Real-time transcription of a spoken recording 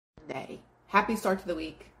Monday. Happy start to the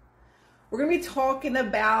week. We're going to be talking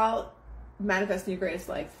about manifesting your greatest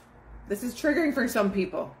life. This is triggering for some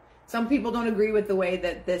people. Some people don't agree with the way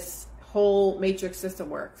that this whole matrix system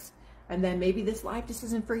works. And then maybe this life just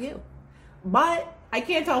isn't for you. But I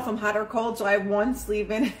can't tell if I'm hot or cold, so I have one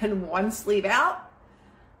sleeve in and one sleeve out.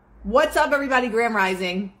 What's up, everybody? Graham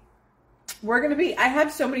Rising. I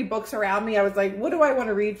have so many books around me. I was like, what do I want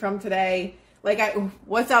to read from today?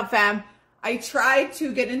 What's up, fam? I try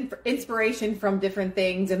to get inspiration from different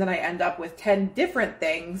things, and then I end up with 10 different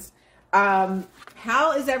things.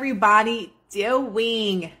 How is everybody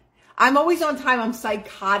doing? I'm always on time. I'm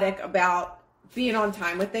psychotic about being on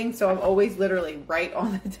time with things, so I'm always literally right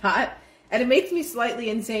on the dot. And it makes me slightly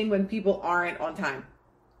insane when people aren't on time.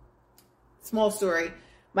 Small story.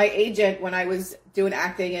 My agent, when I was doing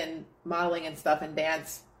acting and modeling and stuff and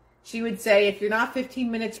dance, she would say, if you're not 15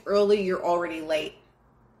 minutes early, you're already late.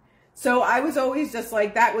 So I was always just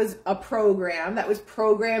like, that was a program that was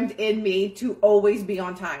programmed in me to always be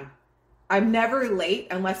on time. I'm never late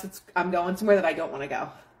unless I'm going somewhere that I don't want to go.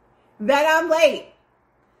 Then I'm late.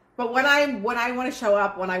 But when I want to show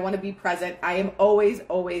up, when I want to be present, I am always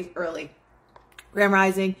early. Graham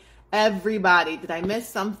Rising, everybody. Did I miss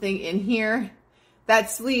something in here? That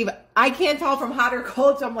sleeve, I can't tell from hot or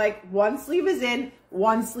cold, so I'm like, one sleeve is in,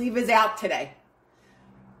 one sleeve is out today.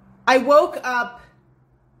 I woke up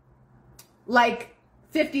like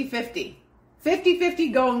 50-50.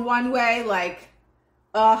 50-50 going one way, like,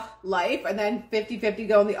 life, and then 50-50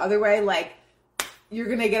 going the other way, like, you're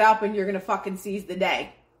going to get up and you're going to fucking seize the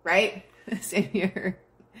day, right? Same here.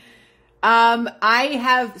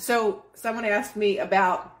 So someone asked me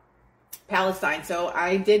about Palestine, so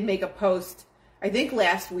I did make a post, I think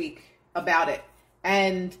last week, about it.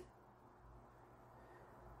 And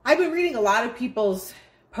I've been reading a lot of people's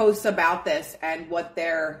posts about this and what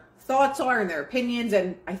their thoughts are and their opinions.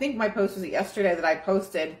 And I think my post was yesterday that I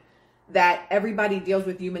posted that everybody deals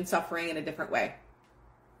with human suffering in a different way.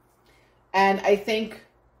 And I think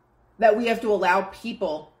that we have to allow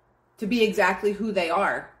people to be exactly who they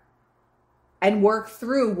are and work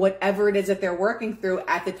through whatever it is that they're working through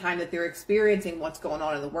at the time that they're experiencing what's going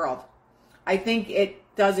on in the world. I think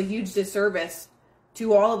it does a huge disservice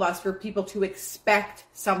to all of us for people to expect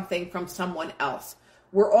something from someone else.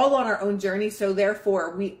 We're all on our own journey, so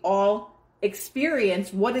therefore we all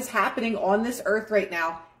experience what is happening on this earth right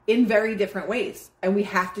now in very different ways. And we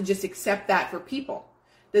have to just accept that for people.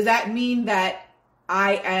 Does that mean that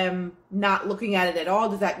I am not looking at it at all?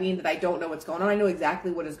 Does that mean that I don't know what's going on? I know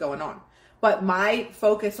exactly what is going on. But my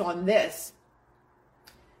focus on this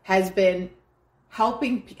has been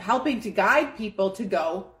helping to guide people to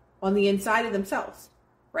go on the inside of themselves,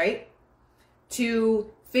 right?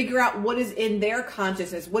 To figure out what is in their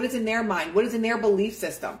consciousness, what is in their mind, what is in their belief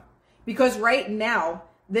system. Because right now,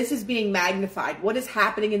 this is being magnified. What is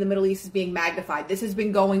happening in the Middle East is being magnified. This has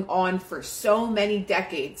been going on for so many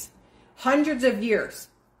decades, hundreds of years.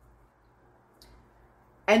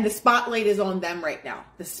 And the spotlight is on them right now.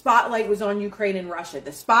 The spotlight was on Ukraine and Russia.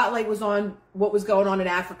 The spotlight was on what was going on in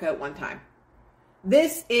Africa at one time.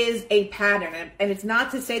 This is a pattern, and it's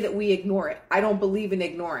not to say that we ignore it. I don't believe in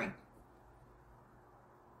ignoring.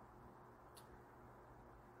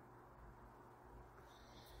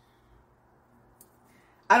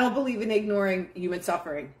 I don't believe in ignoring human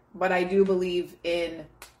suffering, but I do believe in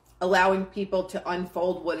allowing people to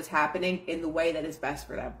unfold what is happening in the way that is best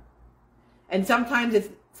for them. And sometimes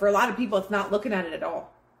for a lot of people, it's not looking at it at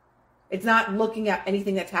all. It's not looking at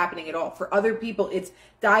anything that's happening at all. For other people, it's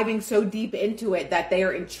diving so deep into it that they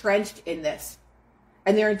are entrenched in this.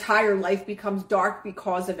 And their entire life becomes dark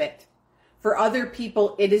because of it. For other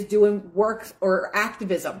people, it is doing work or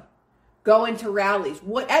activism. Going to rallies.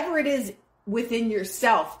 Whatever it is within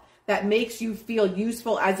yourself that makes you feel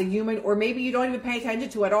useful as a human, or maybe you don't even pay attention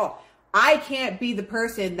to at all. I can't be the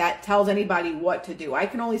person that tells anybody what to do. I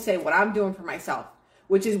can only say what I'm doing for myself,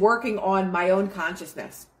 which is working on my own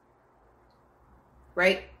consciousness.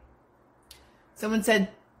 Right? Someone said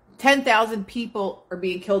 10,000 people are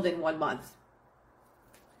being killed in 1 month.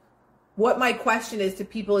 What my question is to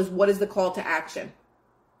people is, what is the call to action?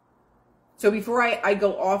 So before I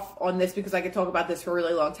go off on this, because I could talk about this for a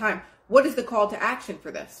really long time, what is the call to action for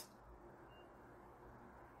this?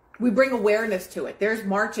 We bring awareness to it. There's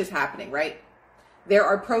marches happening, right? There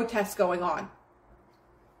are protests going on.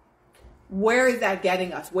 Where is that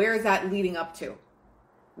getting us? Where is that leading up to?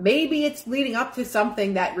 Maybe it's leading up to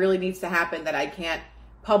something that really needs to happen that I can't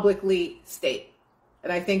publicly state.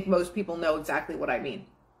 And I think most people know exactly what I mean.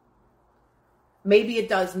 Maybe it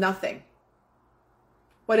does nothing.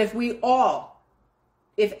 But if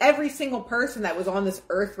every single person that was on this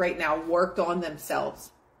earth right now worked on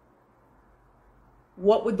themselves,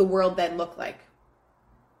 what would the world then look like?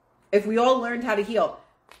 If we all learned how to heal.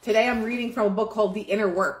 Today I'm reading from a book called The Inner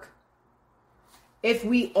Work. If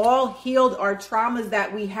we all healed our traumas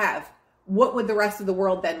that we have, what would the rest of the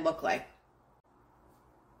world then look like?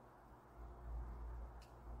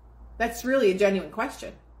 That's really a genuine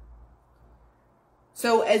question.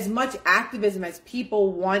 So as much activism as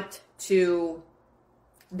people want to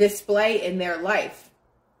display in their life,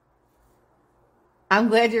 I'm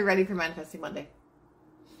glad you're ready for Manifesting Monday.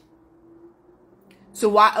 So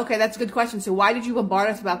why, okay, that's a good question. So why did you bombard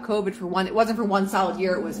us about COVID for one? It wasn't for one solid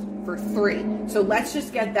year, it was for 3. So let's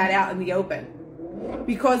just get that out in the open.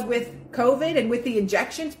 Because with COVID and with the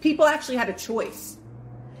injections, people actually had a choice.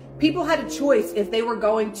 People had a choice if they were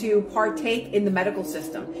going to partake in the medical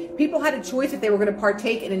system. People had a choice if they were going to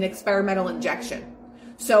partake in an experimental injection.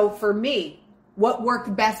 So for me, what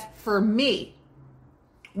worked best for me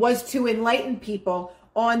was to enlighten people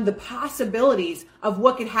on the possibilities of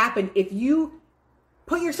what could happen if you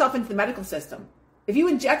put yourself into the medical system. If you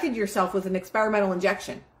injected yourself with an experimental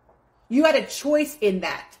injection, you had a choice in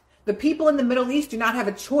that. The people in the Middle East do not have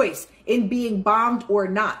a choice in being bombed or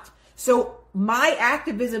not. So my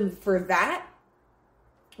activism for that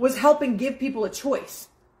was helping give people a choice.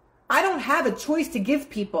 I don't have a choice to give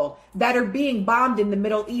people that are being bombed in the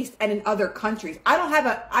Middle East and in other countries. I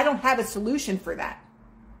don't have a solution for that.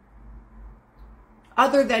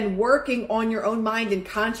 Other than working on your own mind and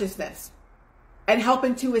consciousness and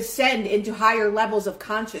helping to ascend into higher levels of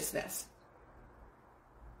consciousness.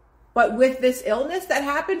 But with this illness that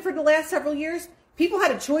happened for the last several years, people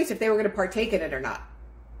had a choice if they were going to partake in it or not.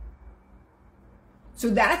 So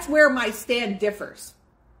that's where my stand differs.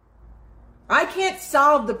 I can't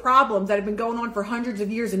solve the problems that have been going on for hundreds of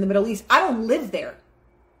years in the Middle East. I don't live there.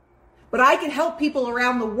 But I can help people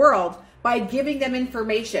around the world by giving them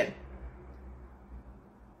information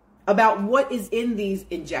about what is in these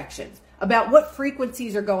injections, about what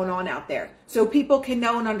frequencies are going on out there, so people can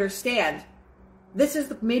know and understand, this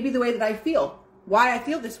is maybe the way that I feel, why I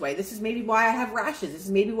feel this way. This is maybe why I have rashes. This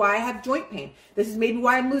is maybe why I have joint pain. This is maybe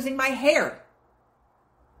why I'm losing my hair.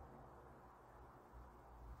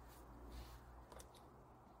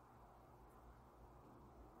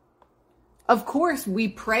 Of course, we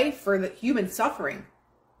pray for the human suffering,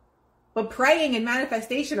 but praying and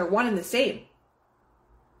manifestation are one and the same.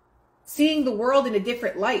 Seeing the world in a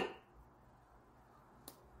different light.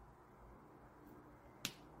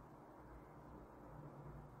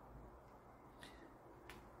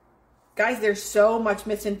 Guys, there's so much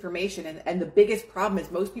misinformation, and the biggest problem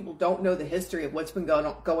is most people don't know the history of what's been going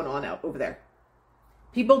on out over there.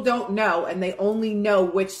 People don't know, and they only know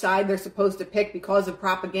which side they're supposed to pick because of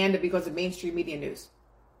propaganda, because of mainstream media news.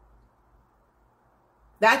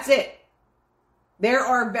 That's it. There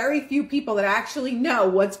are very few people that actually know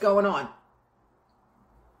what's going on.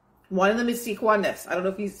 One of them is Seek Oneness. I don't know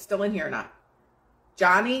if he's still in here or not.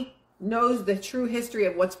 Johnny knows the true history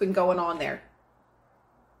of what's been going on there.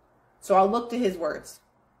 So I'll look to his words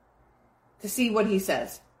to see what he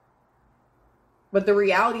says. But the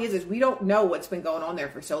reality is we don't know what's been going on there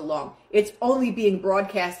for so long. It's only being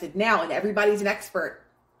broadcasted now, and everybody's an expert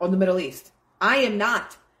on the Middle East. I am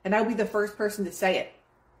not, and I'll be the first person to say it.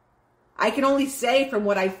 I can only say from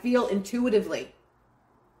what I feel intuitively.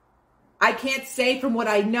 I can't say from what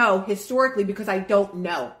I know historically because I don't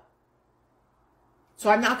know. So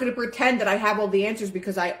I'm not going to pretend that I have all the answers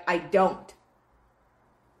because I don't.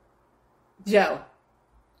 Joe,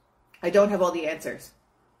 I don't have all the answers.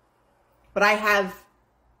 But I have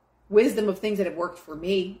wisdom of things that have worked for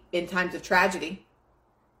me in times of tragedy.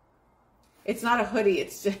 It's not a hoodie,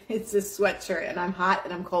 it's a sweatshirt, and I'm hot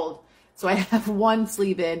and I'm cold. So I have one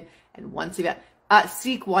sleeve in and one sleeve out.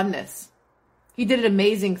 Seek Oneness. He did an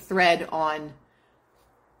amazing thread on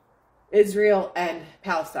Israel and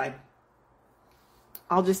Palestine.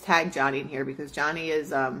 I'll just tag Johnny in here because Johnny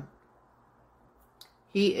is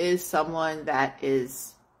he is someone that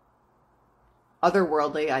is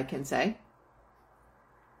otherworldly, I can say.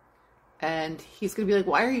 And he's going to be like,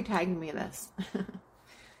 why are you tagging me in this?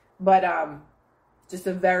 But just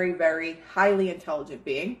a very, very highly intelligent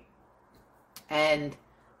being. And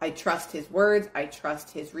I trust his words, I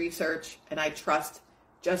trust his research, and I trust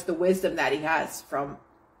just the wisdom that he has from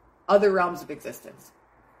other realms of existence.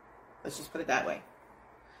 Let's just put it that way.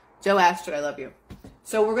 Joe Astrid, I love you.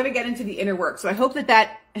 So we're going to get into the inner work. So I hope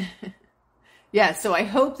that yeah, so I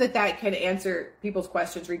hope that can answer people's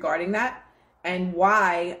questions regarding that and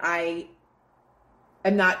why I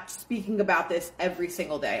am not speaking about this every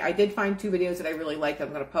single day. I did find 2 videos that I really liked that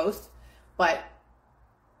I'm going to post, but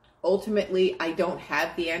ultimately I don't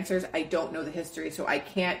have the answers. I don't know the history, so I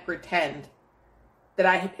can't pretend that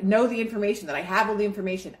I know the information, that I have all the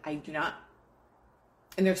information. I do not.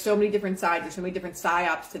 And there's so many different sides, there's so many different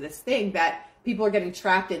psyops to this thing that people are getting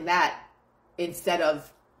trapped in that instead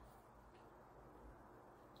of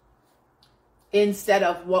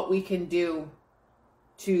what we can do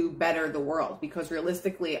to better the world. Because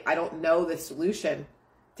realistically, I don't know the solution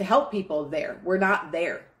to help people there. We're not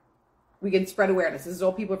there. We can spread awareness. This is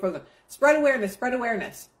all people are focused on. Spread awareness, spread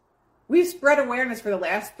awareness. We've spread awareness for the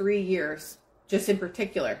last 3 years, just in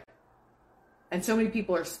particular. And so many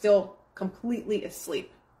people are still completely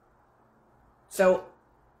asleep. So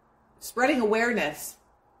spreading awareness,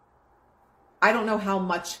 I don't know how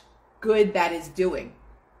much good that is doing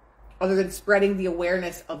other than spreading the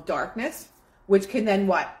awareness of darkness, which can then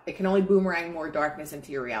what? It can only boomerang more darkness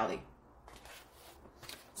into your reality.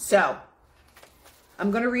 So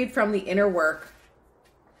I'm going to read from the Inner Work,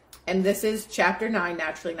 and this is chapter 9,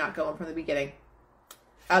 naturally not going from the beginning.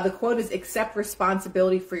 The quote is, accept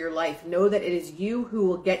responsibility for your life. Know that it is you who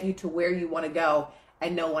will get you to where you want to go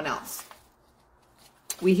and no one else.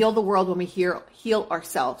 We heal the world when we heal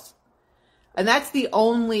ourselves. And that's the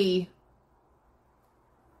only...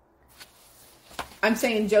 I'm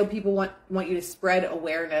saying, Joe, people want you to spread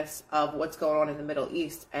awareness of what's going on in the Middle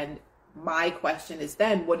East. And my question is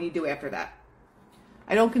then, what do you do after that?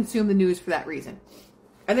 I don't consume the news for that reason.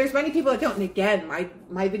 And there's many people that don't. And again,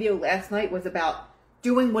 my video last night was about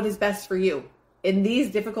doing what is best for you in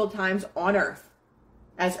these difficult times on earth.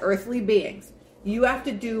 As earthly beings, you have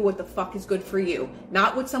to do what the fuck is good for you,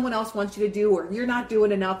 not what someone else wants you to do, or you're not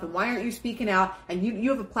doing enough, and why aren't you speaking out, and you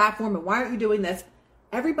have a platform, and why aren't you doing this?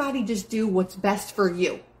 Everybody just do what's best for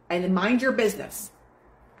you, and then mind your business.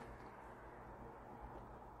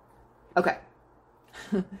 Okay.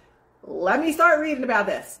 Let me start reading about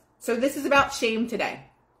this. So this is about shame today,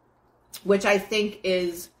 which I think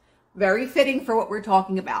is very fitting for what we're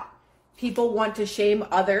talking about. People want to shame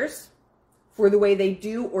others for the way they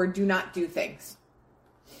do or do not do things.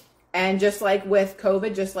 And just like with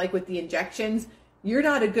COVID, just like with the injections, you're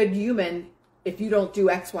not a good human if you don't do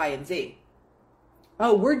X, Y, and Z.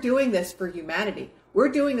 Oh, we're doing this for humanity. We're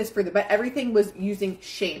doing this for but everything was using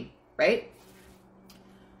shame, right?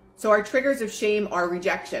 So our triggers of shame are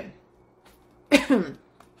rejection.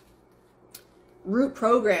 Root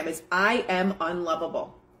program is I am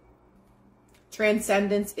unlovable.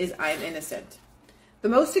 Transcendence is I am innocent. The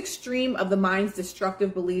most extreme of the mind's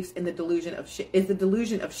destructive beliefs in the delusion of is the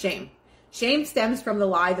delusion of shame. Shame stems from the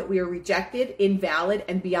lie that we are rejected, invalid,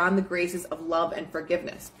 and beyond the graces of love and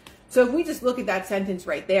forgiveness. So if we just look at that sentence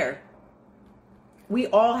right there, we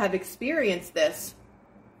all have experienced this,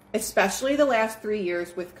 especially the last 3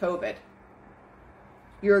 years with COVID.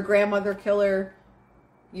 You're a grandmother killer.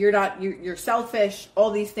 You're selfish.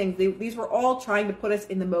 All these things. These were all trying to put us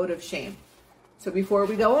in the mode of shame. So before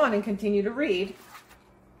we go on and continue to read,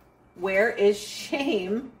 where is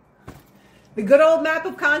shame? The good old map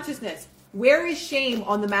of consciousness. Where is shame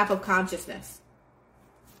on the map of consciousness?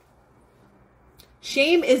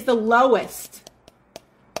 Shame is the lowest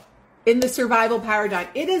in the survival paradigm.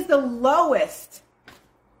 It is the lowest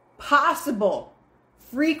possible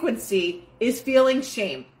frequency is feeling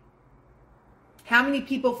shame. How many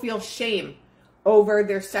people feel shame over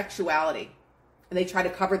their sexuality? And they try to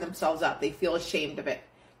cover themselves up. They feel ashamed of it.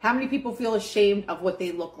 How many people feel ashamed of what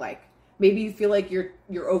they look like? Maybe you feel like you're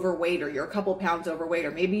overweight, or you're a couple pounds overweight,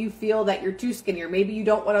 or maybe you feel that you're too skinny, or maybe you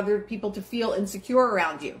don't want other people to feel insecure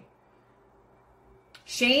around you.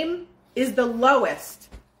 Shame is the lowest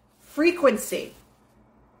frequency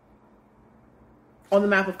on the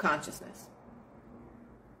map of consciousness.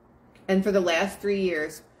 And for the last 3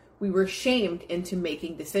 years, we were shamed into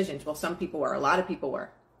making decisions. Well, some people were. A lot of people were.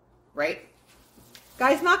 Right?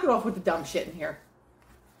 Guys, knock it off with the dumb shit in here.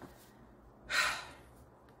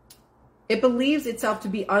 It believes itself to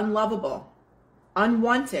be unlovable,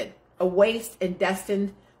 unwanted, a waste, and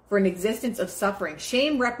destined for an existence of suffering.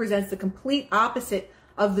 Shame represents the complete opposite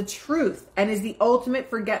of the truth and is the ultimate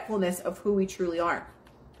forgetfulness of who we truly are.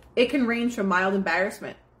 It can range from mild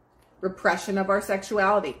embarrassment, repression of our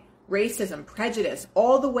sexuality, racism, prejudice,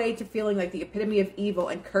 all the way to feeling like the epitome of evil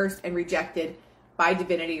and cursed and rejected by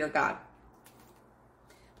divinity or God.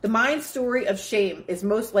 The mind's story of shame is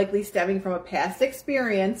most likely stemming from a past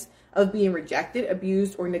experience of being rejected,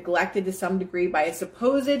 abused, or neglected to some degree by a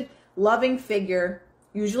supposed loving figure,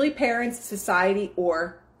 usually parents, society,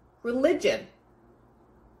 or religion.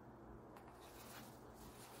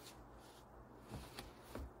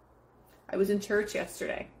 I was in church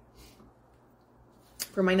yesterday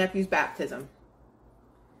for my nephew's baptism,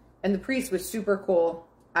 and the priest was super cool.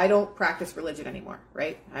 I don't practice religion anymore,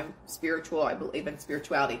 right? I'm spiritual. I believe in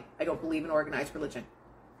spirituality. I don't believe in organized religion.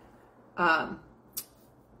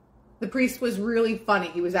 The priest was really funny.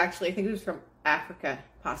 He was actually, I think he was from Africa,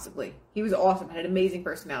 possibly. He was awesome, had an amazing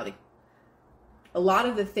personality. A lot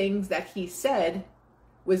of the things that he said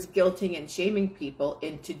was guilting and shaming people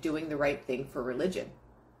into doing the right thing for religion.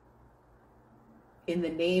 In the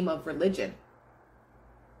name of religion.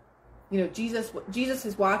 You know, Jesus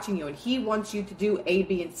is watching you and he wants you to do A,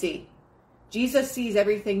 B, and C. Jesus sees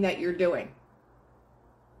everything that you're doing.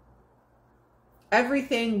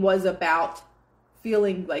 Everything was about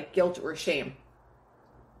feeling like guilt or shame.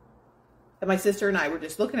 And my sister and I were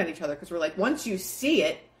just looking at each other because we're like, once you see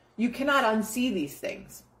it, you cannot unsee these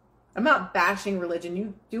things. I'm not bashing religion.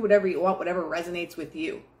 You do whatever you want, whatever resonates with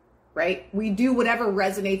you, right? We do whatever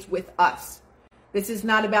resonates with us. This is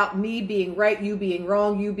not about me being right, you being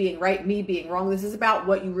wrong, you being right, me being wrong. This is about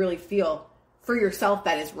what you really feel for yourself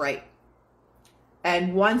that is right.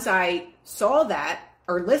 And once I saw that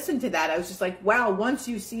or listened to that, I was just like, wow, once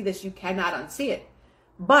you see this, you cannot unsee it.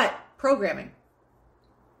 But programming.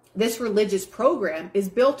 This religious program is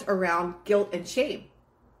built around guilt and shame.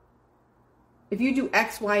 If you do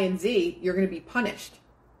X, Y, and Z, you're going to be punished.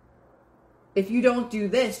 If you don't do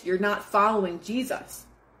this, you're not following Jesus.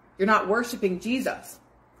 You're not worshiping Jesus.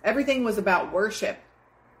 Everything was about worship.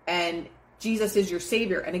 And Jesus is your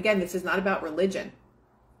Savior. And again, this is not about religion.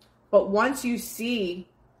 But once you see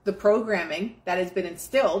the programming that has been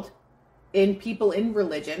instilled in people in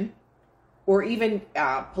religion, or even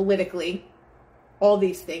politically, all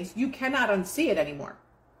these things, you cannot unsee it anymore.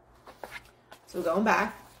 So going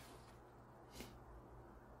back,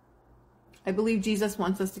 I believe Jesus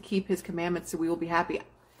wants us to keep his commandments so we will be happy.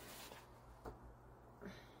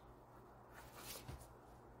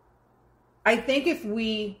 I think if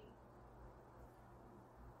we,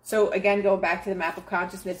 so again, going back to the map of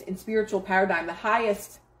consciousness, in spiritual paradigm, the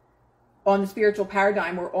highest on the spiritual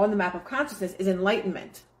paradigm or on the map of consciousness is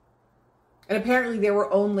enlightenment. And apparently there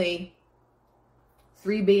were only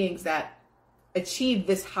 3 beings that achieved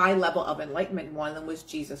this high level of enlightenment. One of them was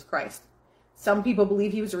Jesus Christ. Some people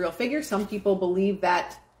believe he was a real figure. Some people believe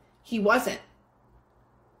that he wasn't.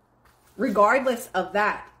 Regardless of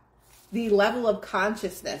that, the level of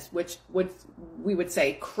consciousness, which we would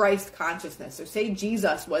say Christ consciousness, or say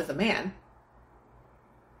Jesus was a man,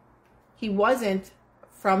 he wasn't,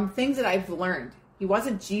 from things that I've learned, he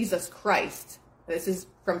wasn't Jesus Christ. This is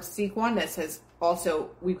from Seek Oneness, has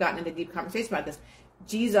also, we've gotten into deep conversation about this.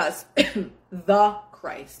 Jesus, the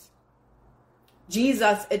Christ.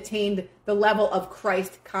 Jesus attained the level of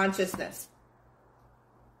Christ consciousness.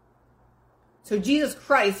 So Jesus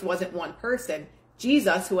Christ wasn't one person.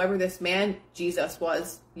 Jesus, whoever this man Jesus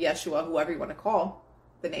was, Yeshua, whoever you want to call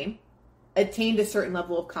the name, attained a certain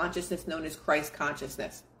level of consciousness known as Christ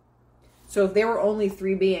consciousness. So if there were only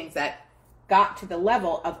 3 beings that got to the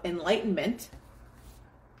level of enlightenment,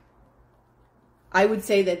 I would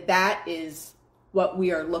say that that is what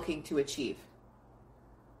we are looking to achieve.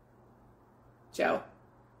 Joe.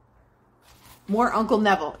 More Uncle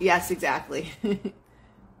Neville. Yes, exactly.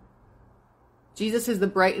 Jesus is the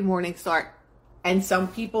bright and morning star. And some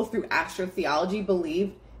people through astrotheology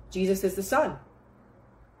believe Jesus is the sun.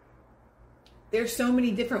 There's so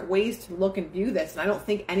many different ways to look and view this. And I don't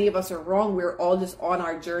think any of us are wrong. We're all just on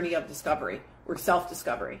our journey of discovery or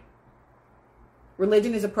self-discovery.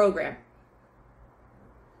 Religion is a program.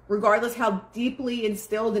 Regardless how deeply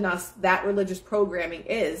instilled in us that religious programming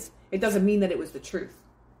is, it doesn't mean that it was the truth.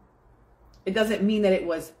 It doesn't mean that it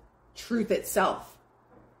was truth itself.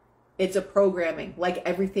 It's a programming like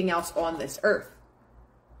everything else on this earth.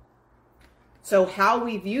 So how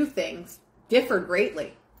we view things differ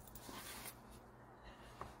greatly.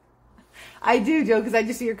 I do, Joe, because I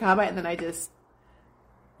just see your comment and then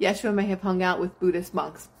Yeshua may have hung out with Buddhist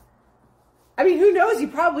monks. I mean, who knows? He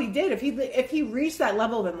probably did. If he reached that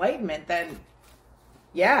level of enlightenment, then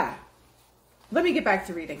yeah. Let me get back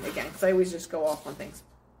to reading again, because I always just go off on things.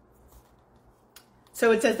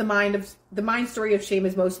 So it says the mind story of shame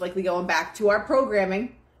is most likely going back to our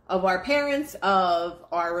programming of our parents, of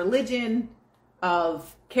our religion,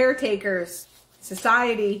 of caretakers,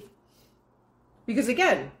 society. Because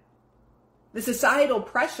again, the societal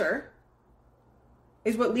pressure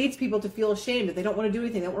is what leads people to feel ashamed, that they don't want to do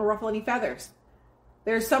anything, they don't want to ruffle any feathers.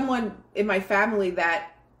 There's someone in my family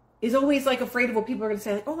that is always like afraid of what people are going to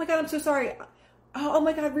say. Like, oh my God, I'm so sorry. Oh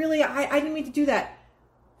my God, really? I didn't mean to do that.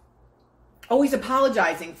 Always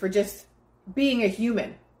apologizing for just being a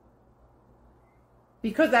human.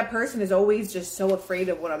 Because that person is always just so afraid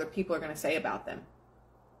of what other people are going to say about them.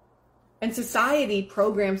 And society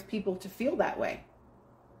programs people to feel that way.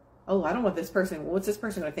 Oh, I don't want this person. What's this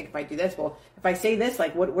person going to think if I do this? Well, if I say this,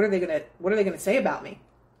 like, what are they going to say about me?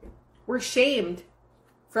 We're shamed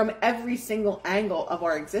from every single angle of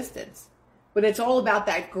our existence. But it's all about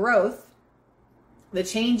that growth, the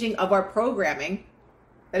changing of our programming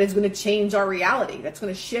that is going to change our reality. That's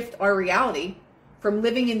going to shift our reality from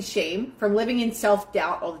living in shame, from living in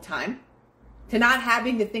self-doubt all the time, to not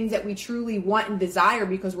having the things that we truly want and desire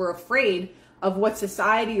because we're afraid of what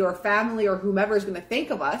society or family or whomever is going to think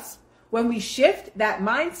of us. When we shift that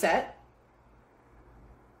mindset,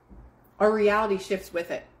 our reality shifts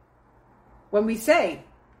with it. When we say,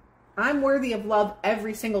 I'm worthy of love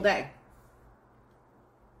every single day.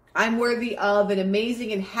 I'm worthy of an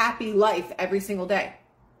amazing and happy life every single day.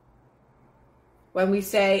 When we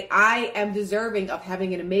say, I am deserving of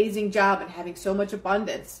having an amazing job and having so much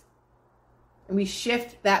abundance, and we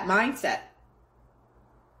shift that mindset,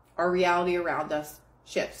 our reality around us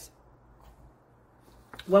shifts.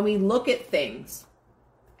 When we look at things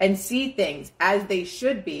and see things as they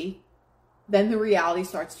should be, then the reality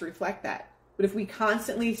starts to reflect that. But if we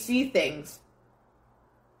constantly see things,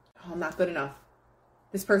 oh, I'm not good enough.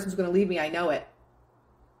 This person's going to leave me. I know it.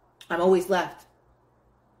 I'm always left.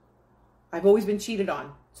 I've always been cheated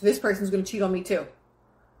on. So this person's going to cheat on me too.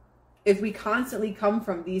 If we constantly come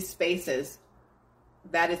from these spaces,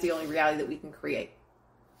 that is the only reality that we can create.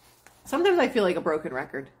 Sometimes I feel like a broken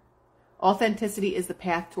record. Authenticity is the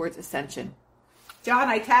path towards ascension. John,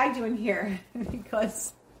 I tagged you in here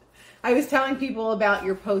because I was telling people about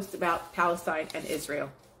your post about Palestine and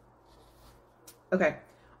Israel. Okay.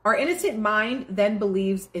 Our innocent mind then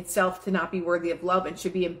believes itself to not be worthy of love and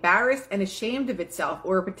should be embarrassed and ashamed of itself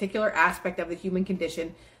or a particular aspect of the human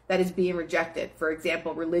condition that is being rejected. For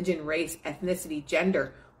example, religion, race, ethnicity,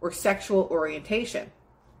 gender, or sexual orientation.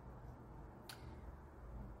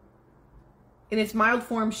 In its mild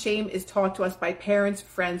form, shame is taught to us by parents,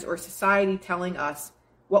 friends, or society telling us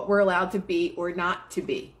what we're allowed to be or not to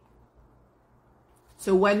be.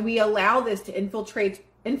 So when we allow this to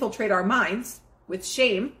infiltrate our minds with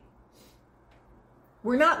shame,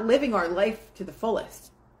 we're not living our life to the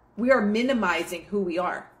fullest. We are minimizing who we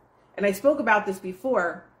are. And I spoke about this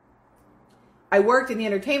before. I worked in the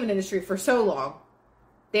entertainment industry for so long,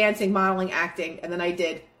 dancing, modeling, acting, and then I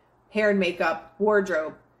did hair and makeup,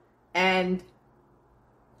 wardrobe, and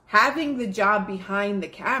having the job behind the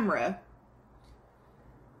camera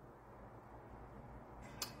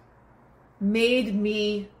made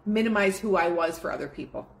me minimize who I was for other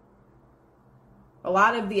people. A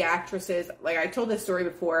lot of the actresses, like I told this story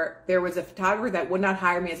before, there was a photographer that would not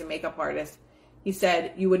hire me as a makeup artist. He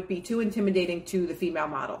said, you would be too intimidating to the female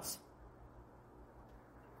models.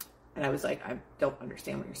 And I was like, I don't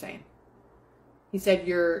understand what you're saying. He said,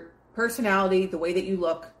 your personality, the way that you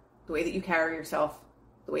look, the way that you carry yourself,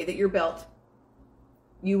 the way that you're built,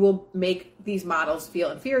 you will make these models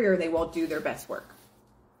feel inferior. They won't do their best work.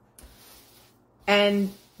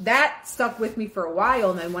 And that stuck with me for a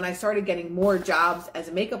while. And then when I started getting more jobs as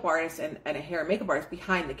a makeup artist and a hair and makeup artist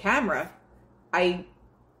behind the camera, I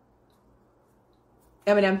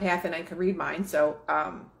am an empath and I can read minds. So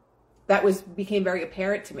that became very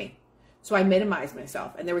apparent to me. So I minimized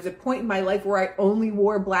myself. And there was a point in my life where I only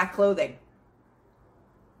wore black clothing.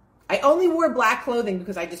 I only wore black clothing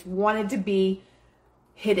because I just wanted to be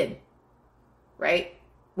hidden, right?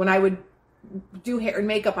 When I would do hair and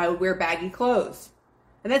makeup, I would wear baggy clothes.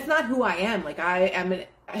 And that's not who I am. Like, I am an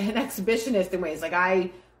exhibitionist in ways. Like,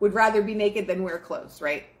 I would rather be naked than wear clothes,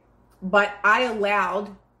 right? But I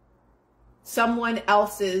allowed someone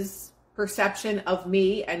else's perception of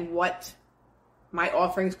me and what my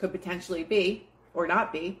offerings could potentially be or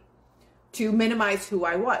not be to minimize who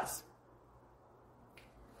I was.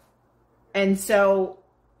 And so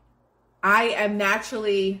I am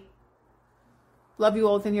naturally, love you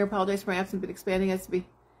all within here, apologize for my absence, been expanding as to be.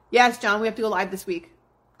 Yes, John, we have to go live this week.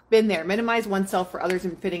 Been there. Minimize oneself for others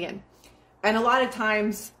and fitting in. And a lot of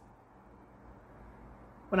times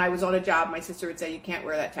when I was on a job, my sister would say, you can't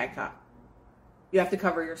wear that tank top. You have to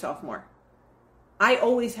cover yourself more. I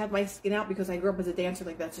always had my skin out because I grew up as a dancer.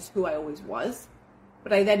 Like, that's just who I always was.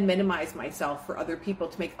 But I then minimized myself for other people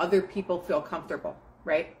to make other people feel comfortable,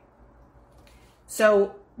 right?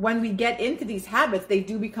 So when we get into these habits, they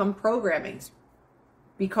do become programmings.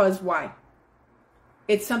 Because why?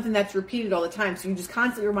 It's something that's repeated all the time. So you just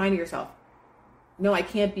constantly remind yourself, no, I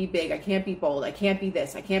can't be big. I can't be bold. I can't be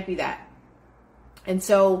this. I can't be that. And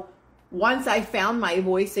so once I found my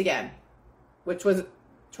voice again, which was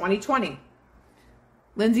 2020,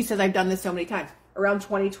 Lindsay says I've done this so many times. Around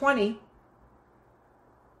 2020,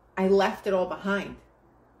 I left it all behind.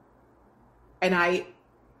 And I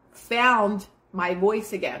found my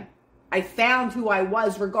voice again. I found who I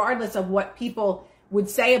was, regardless of what people would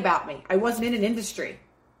say about me. I wasn't in an industry.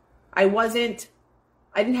 I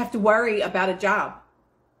didn't have to worry about a job.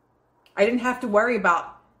 I didn't have to worry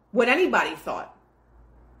about what anybody thought,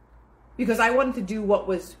 because I wanted to do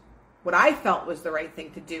what I felt was the right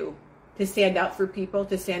thing to do, to stand up for people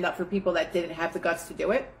that didn't have the guts to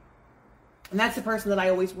do it. And that's the person that I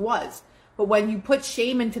always was. But when you put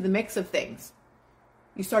shame into the mix of things,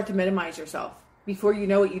 you start to minimize yourself. Before you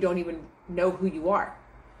know it, you don't even know who you are.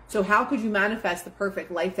 So how could you manifest the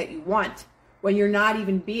perfect life that you want when you're not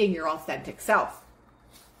even being your authentic self?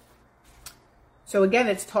 So again,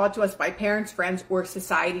 it's taught to us by parents, friends, or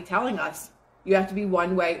society telling us you have to be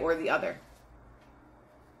one way or the other.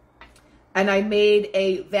 And I made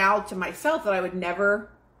a vow to myself that I would never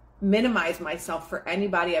minimize myself for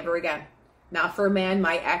anybody ever again. Not for a man.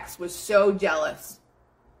 My ex was so jealous.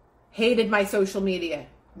 Hated my social media.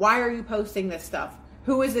 Why are you posting this stuff?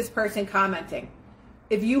 Who is this person commenting?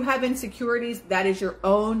 If you have insecurities, that is your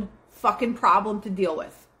own fucking problem to deal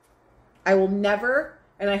with. I will never,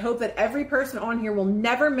 and I hope that every person on here will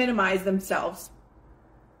never minimize themselves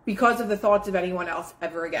because of the thoughts of anyone else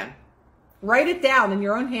ever again. Write it down in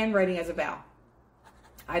your own handwriting as a vow.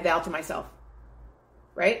 I vow to myself.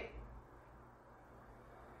 Right?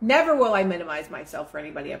 Never will I minimize myself for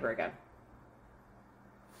anybody ever again.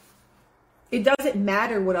 It doesn't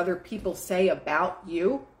matter what other people say about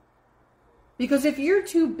you, because if you're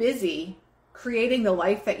too busy creating the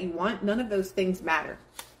life that you want, none of those things matter.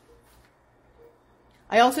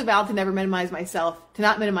 I also vowed to never minimize myself, to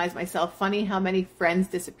not minimize myself. Funny how many friends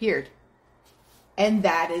disappeared. And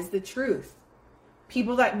that is the truth.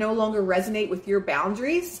 People that no longer resonate with your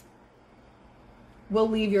boundaries will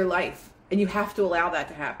leave your life. And you have to allow that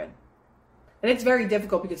to happen. And it's very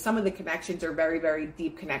difficult because some of the connections are very, very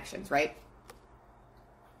deep connections, right?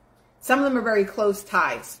 Some of them are very close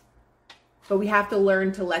ties. But we have to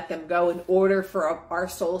learn to let them go in order for our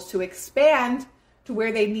souls to expand to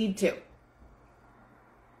where they need to.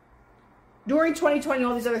 During 2020,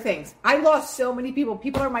 all these other things, I lost so many people.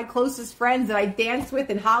 People are my closest friends that I danced with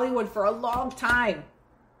in Hollywood for a long time.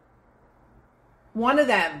 One of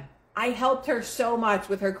them, I helped her so much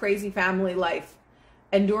with her crazy family life.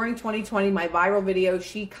 And during 2020, my viral video,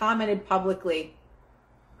 she commented publicly,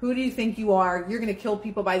 "Who do you think you are? You're going to kill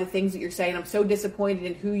people by the things that you're saying. I'm so disappointed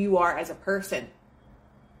in who you are as a person."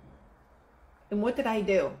 And what did I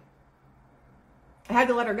do? I had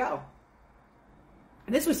to let her go.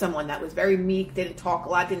 And this was someone that was very meek, didn't talk a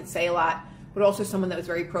lot, didn't say a lot, but also someone that was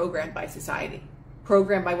very programmed by society,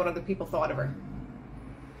 programmed by what other people thought of her.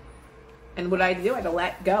 And what I had to do, I had to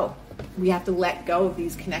let go. We have to let go of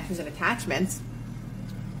these connections and attachments.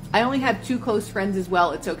 I only have 2 close friends as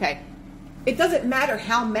well. It's okay. It doesn't matter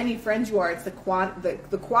how many friends you are. It's the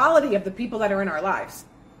quality of the people that are in our lives.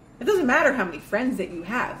 It doesn't matter how many friends that you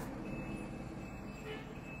have.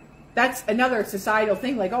 That's another societal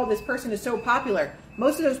thing. Like, oh, this person is so popular.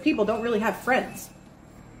 Most of those people don't really have friends.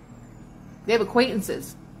 They have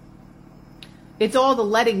acquaintances. It's all the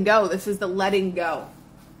letting go. This is the letting go.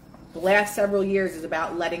 The last several years is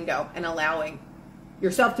about letting go and allowing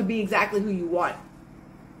yourself to be exactly who you want.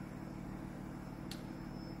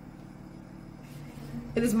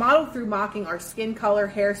 It is modeled through mocking our skin color,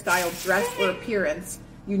 hairstyle, dress, or appearance,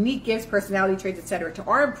 unique gifts, personality traits, etc. To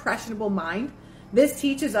our impressionable mind, this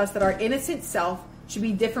teaches us that our innocent self should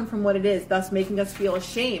be different from what it is, thus making us feel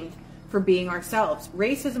ashamed for being ourselves.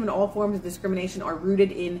 Racism and all forms of discrimination are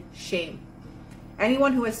rooted in shame.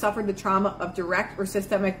 Anyone who has suffered the trauma of direct or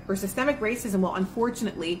systemic racism will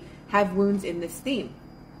unfortunately have wounds in this theme.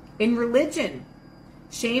 In religion,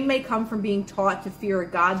 shame may come from being taught to fear a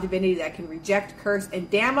God divinity that can reject, curse, and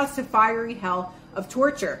damn us to fiery hell of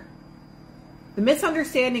torture. The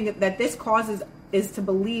misunderstanding that this causes is to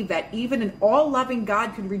believe that even an all-loving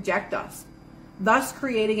God could reject us, thus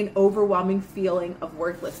creating an overwhelming feeling of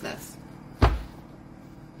worthlessness.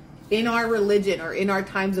 In our religion, or in our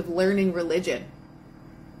times of learning religion,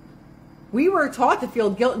 we were taught to feel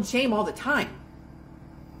guilt and shame all the time.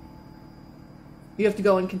 You have to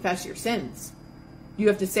go and confess your sins. You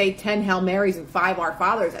have to say 10 Hail Marys and 5 Our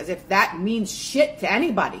Fathers, as if that means shit to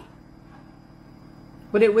anybody.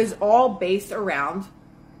 But it was all based around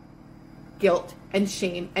guilt and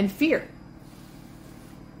shame and fear.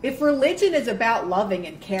 If religion is about loving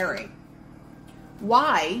and caring,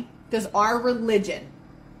 why does our religion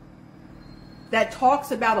that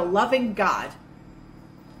talks about a loving God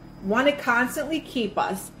want to constantly keep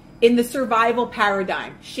us in the survival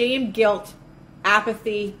paradigm? Shame, guilt,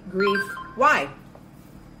 apathy, grief. Why?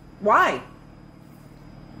 Why?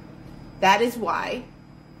 That is why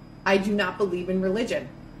I do not believe in religion.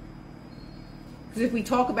 Because if we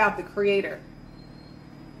talk about the Creator,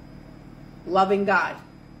 loving God,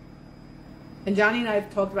 and Johnny and I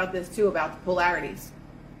have talked about this too, about the polarities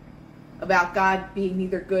about God being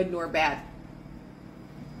neither good nor bad.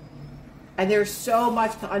 And there's so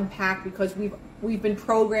much to unpack because we've been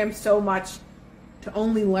programmed so much to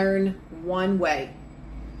only learn one way.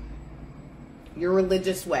 Your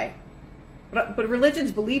religious way. But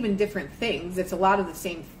religions believe in different things. It's a lot of the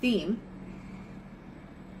same theme.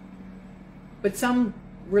 But some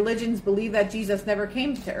religions believe that Jesus never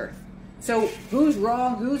came to earth. So who's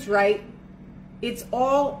wrong? Who's right? It's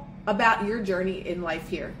all about your journey in life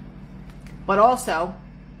here. But also,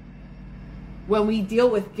 when we deal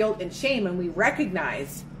with guilt and shame and we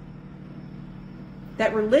recognize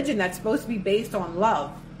that religion that's supposed to be based on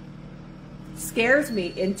love scares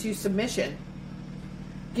me into submission,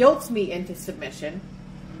 guilts me into submission,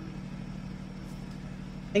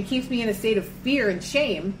 and keeps me in a state of fear and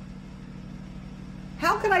shame,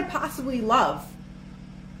 how can I possibly love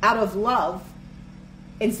out of love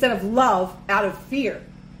instead of love out of fear?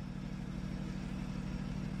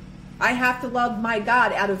 I have to love my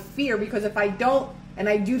God out of fear because if I don't and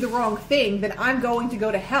I do the wrong thing, then I'm going to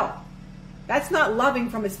go to hell. That's not loving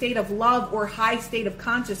from a state of love or high state of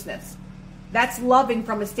consciousness. That's loving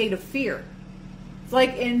from a state of fear. It's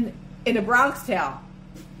like in A Bronx Tale.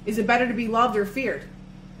 Is it better to be loved or feared?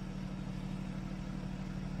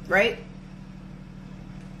 Right?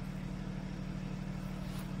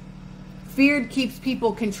 Feared keeps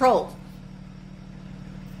people controlled.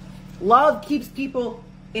 Love keeps people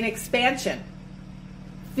in expansion.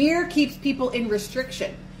 Fear keeps people in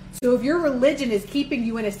restriction. So if your religion is keeping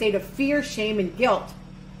you in a state of fear, shame, and guilt,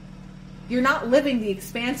 you're not living the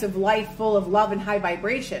expansive life full of love and high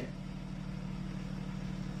vibration.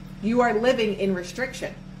 You are living in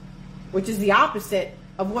restriction, which is the opposite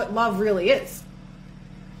of what love really is.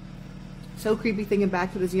 So creepy thinking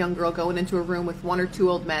back to this young girl going into a room with one or two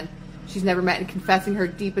old men she's never met and confessing her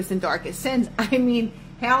deepest and darkest sins. I mean,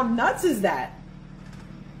 how nuts is that?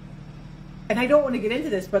 And I don't want to get into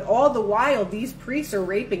this, but all the while, these priests are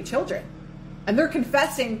raping children. And you're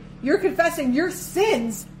confessing your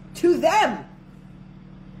sins to them.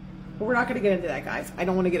 But we're not going to get into that, guys. I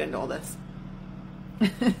don't want to get into all this.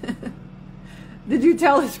 Did you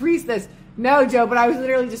tell this priest this? No, Joe, but I was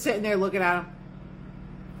literally just sitting there looking at him.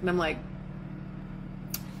 And I'm like,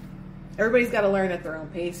 everybody's got to learn at their own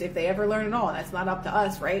pace if they ever learn at all. And that's not up to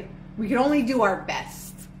us, right? We can only do our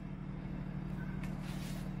best.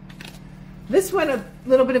 This went a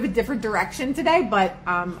little bit of a different direction today, but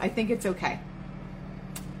I think it's okay.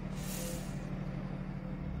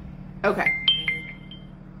 Okay.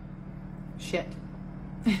 Shit.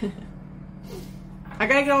 I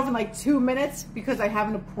gotta get off in like 2 minutes because I have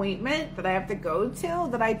an appointment that I have to go to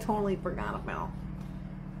that I totally forgot about.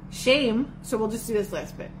 Shame, so we'll just do this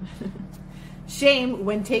last bit. Shame,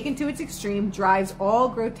 when taken to its extreme, drives all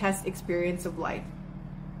grotesque experience of life.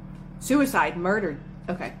 Suicide, murder.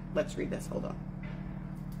 Okay, let's read this. Hold on.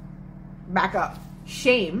 Back up.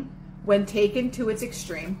 Shame, when taken to its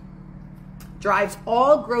extreme, drives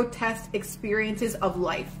all grotesque experiences of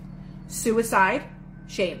life. Suicide,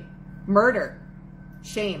 shame. Murder,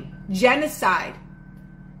 shame. Genocide,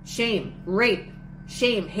 shame. Rape,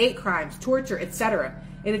 shame. Hate crimes, torture, etc.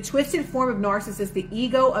 In a twisted form of narcissist, the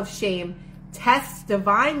ego of shame tests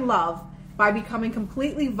divine love by becoming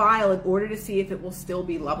completely vile in order to see if it will still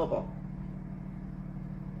be lovable.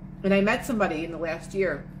 And I met somebody in the last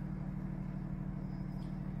year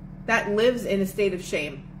that lives in a state of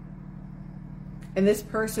shame. And this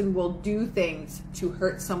person will do things to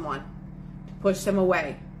hurt someone, to push them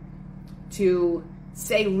away, to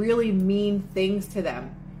say really mean things to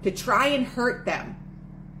them, to try and hurt them,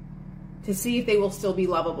 to see if they will still be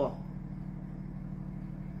lovable.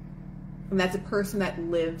 And that's a person that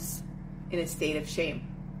lives in a state of shame.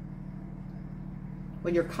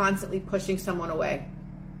 When you're constantly pushing someone away,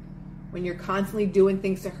 when you're constantly doing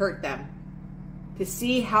things to hurt them, to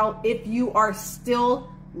see how, if you are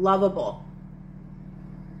still lovable.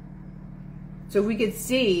 So we could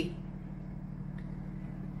see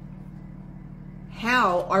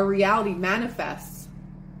how our reality manifests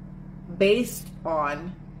based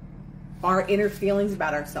on our inner feelings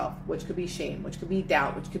about ourselves, which could be shame, which could be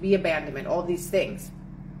doubt, which could be abandonment, all these things.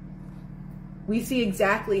 We see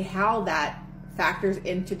exactly how that factors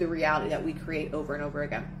into the reality that we create over and over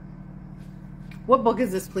again. What book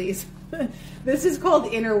is this, please? This is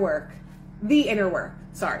called Inner Work. The Inner Work.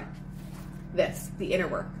 Sorry. The Inner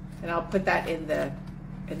Work. And I'll put that in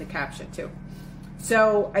the caption too.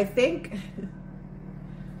 So I think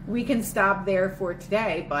we can stop there for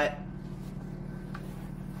today, but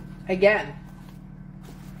again,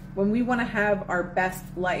 when we want to have our best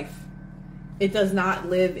life, it does not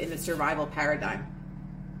live in the survival paradigm.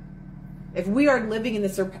 If we are living in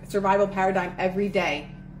the survival paradigm every day,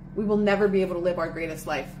 we will never be able to live our greatest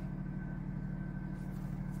life.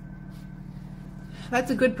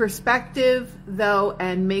 That's a good perspective, though,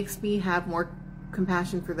 and makes me have more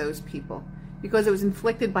compassion for those people because it was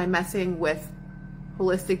inflicted by messing with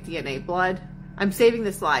holistic DNA blood. I'm saving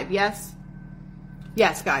this live. Yes,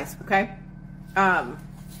 guys. Okay.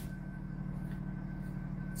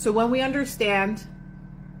 So when we understand,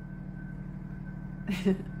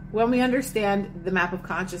 the map of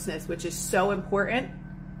consciousness, which is so important,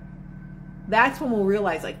 that's when we'll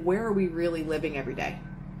realize, like, where are we really living every day?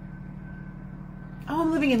 Oh,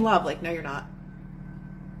 I'm living in love. Like, no, you're not.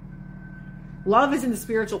 Love is in the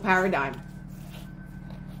spiritual paradigm.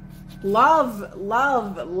 Love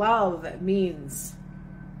means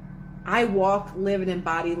I walk, live, and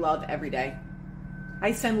embody love every day.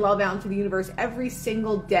 I send love out into the universe every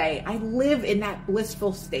single day. I live in that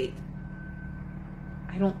blissful state.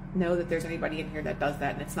 I don't know that there's anybody in here that does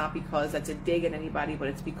that, and it's not because that's a dig at anybody, but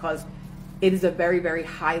it's because it is a very, very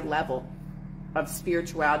high level of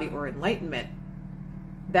spirituality or enlightenment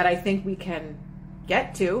that I think we can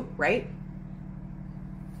get to, right?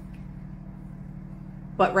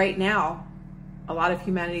 But right now, a lot of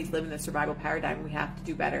humanities live in the survival paradigm. We have to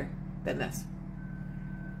do better than this.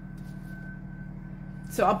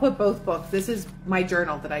 So I'll put both books. This is my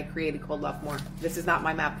journal that I created called Love More. This is not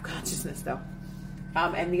my map of consciousness, though.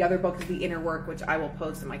 And the other book is The Inner Work, which I will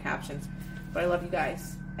post in my captions. But I love you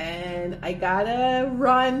guys. And I gotta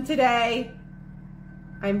run today.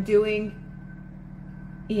 I'm doing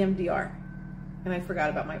EMDR. And I forgot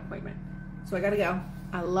about my appointment. So I gotta go.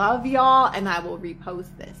 I love y'all, and I will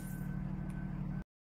repost this.